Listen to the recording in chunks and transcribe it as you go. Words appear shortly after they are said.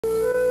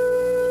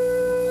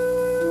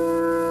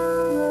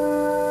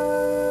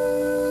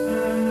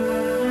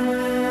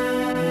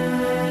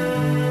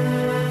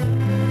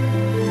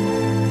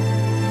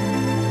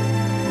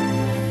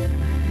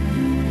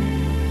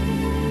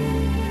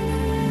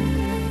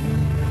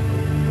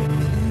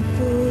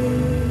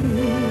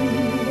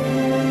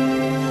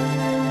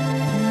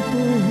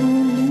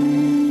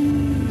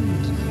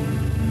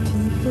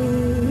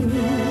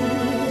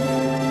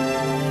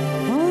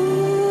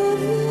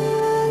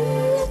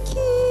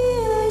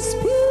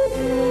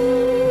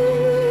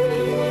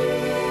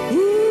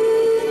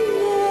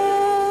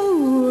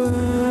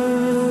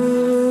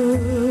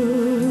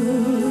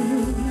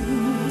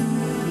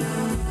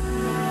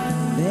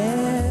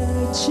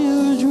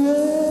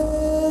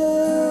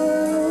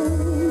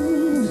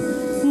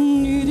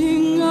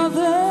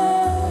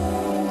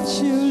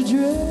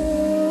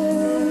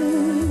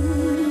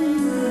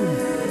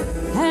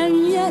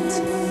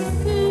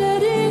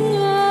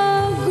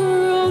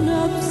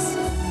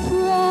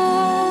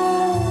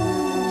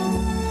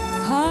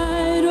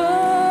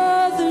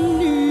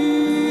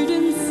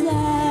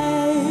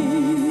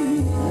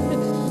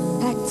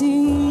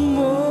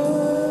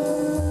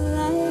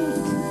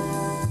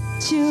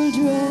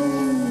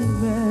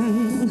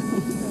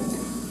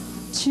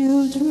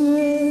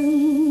children,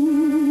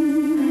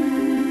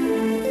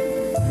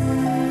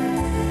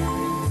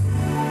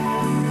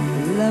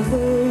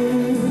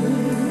 lovers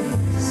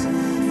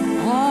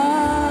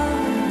are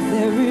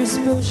very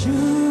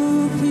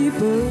special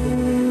people.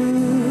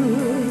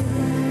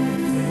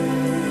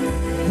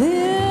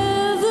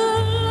 They're the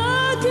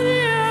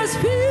luckiest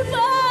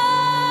people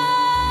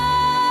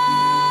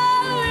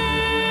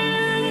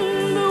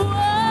in the world.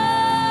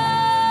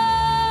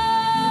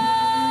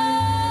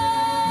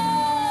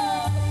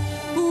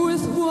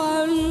 With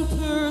one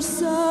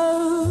person,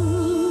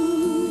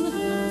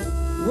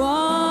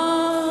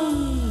 one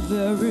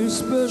very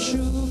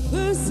special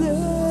person,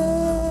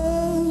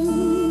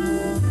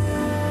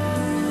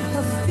 a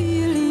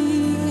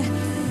feeling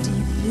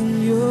deep in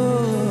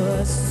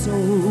your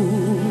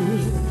soul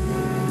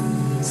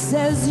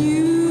says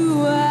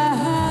you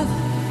have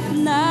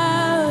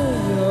now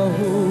your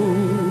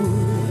home.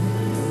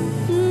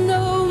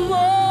 No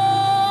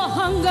more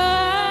hunger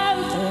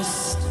and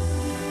thirst,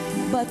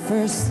 but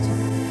first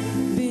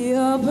be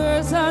a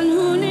person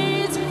who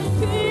needs people.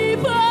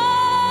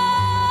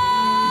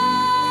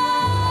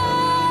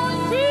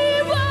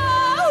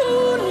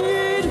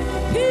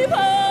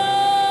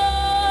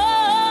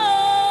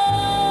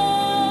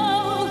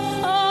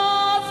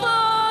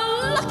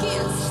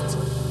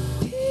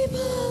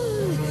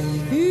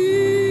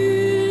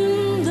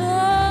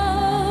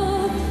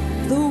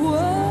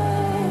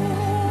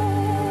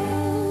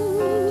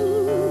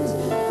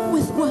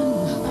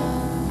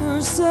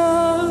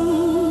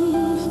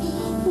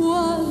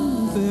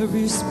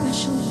 Very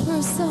special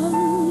person,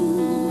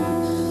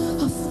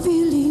 a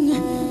feeling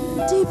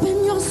deep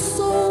in your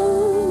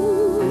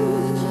soul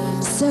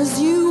says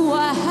you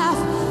have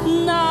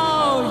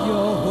now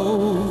your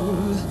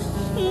home.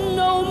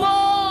 No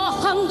more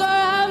hunger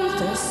and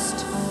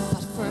thirst,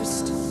 but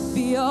first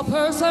be a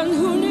person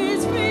who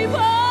needs people.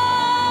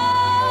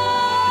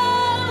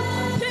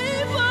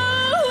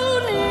 People who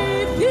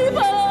need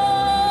people.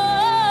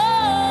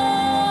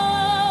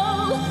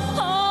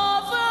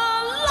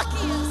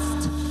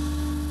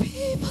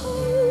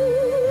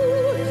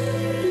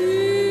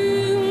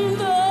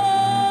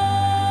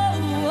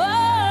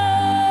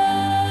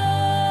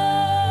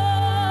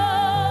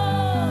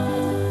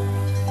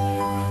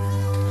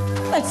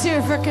 Let's hear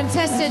it for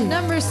contestant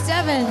number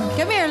 7.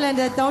 Come here,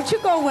 Linda. Don't you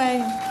go away.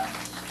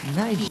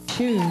 Nice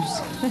shoes.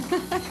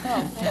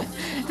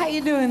 How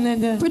you doing,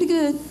 Linda? Pretty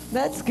good.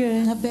 That's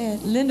good. Not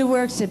bad. Linda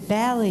works at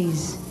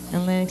Bally's in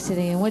Atlantic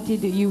City. And what do you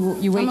do?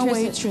 You waitress? I'm a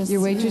waitress.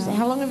 You're waitress. Yeah.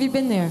 How long have you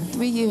been there?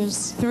 3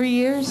 years. 3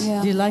 years?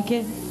 Yeah. Do you like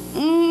it?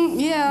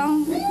 Yeah.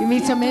 You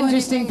meet some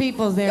interesting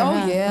people there, Oh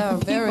huh? yeah,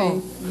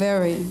 very.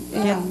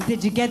 Yeah.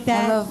 Did you get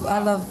that? I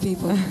love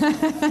people.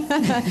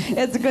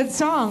 It's a good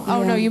song.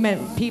 Oh, Yeah. no, you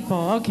meant people.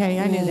 Okay,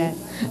 I knew Yeah.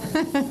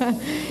 that.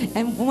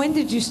 And when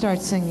did you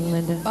start singing,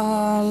 Linda?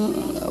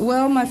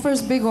 Well, my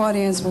first big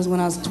audience was when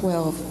I was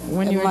 12.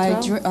 When you were my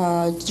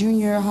 12?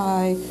 Junior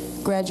high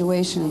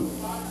graduation.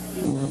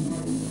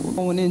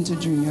 I went into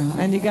junior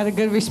high. And you got a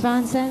good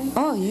response then?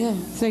 Oh yeah.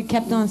 So you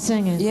kept on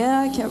singing?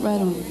 Yeah, I kept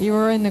right on. You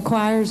were in the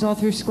choirs all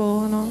through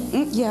school and all?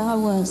 Yeah, I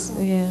was.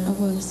 Yeah. I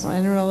was.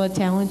 And all the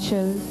talent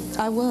shows?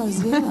 I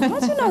was, yeah.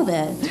 How'd you know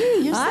that?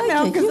 Gee, you're psychic. I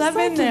know, because You're I've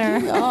been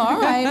psychic. there. Oh,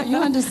 all right, you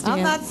understand.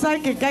 I'm not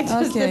psychic. I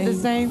just Okay. did the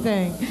same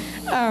thing.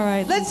 All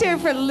right. Let's hear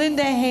it for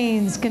Linda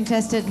Haynes,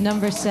 contestant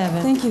number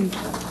 7. Thank you.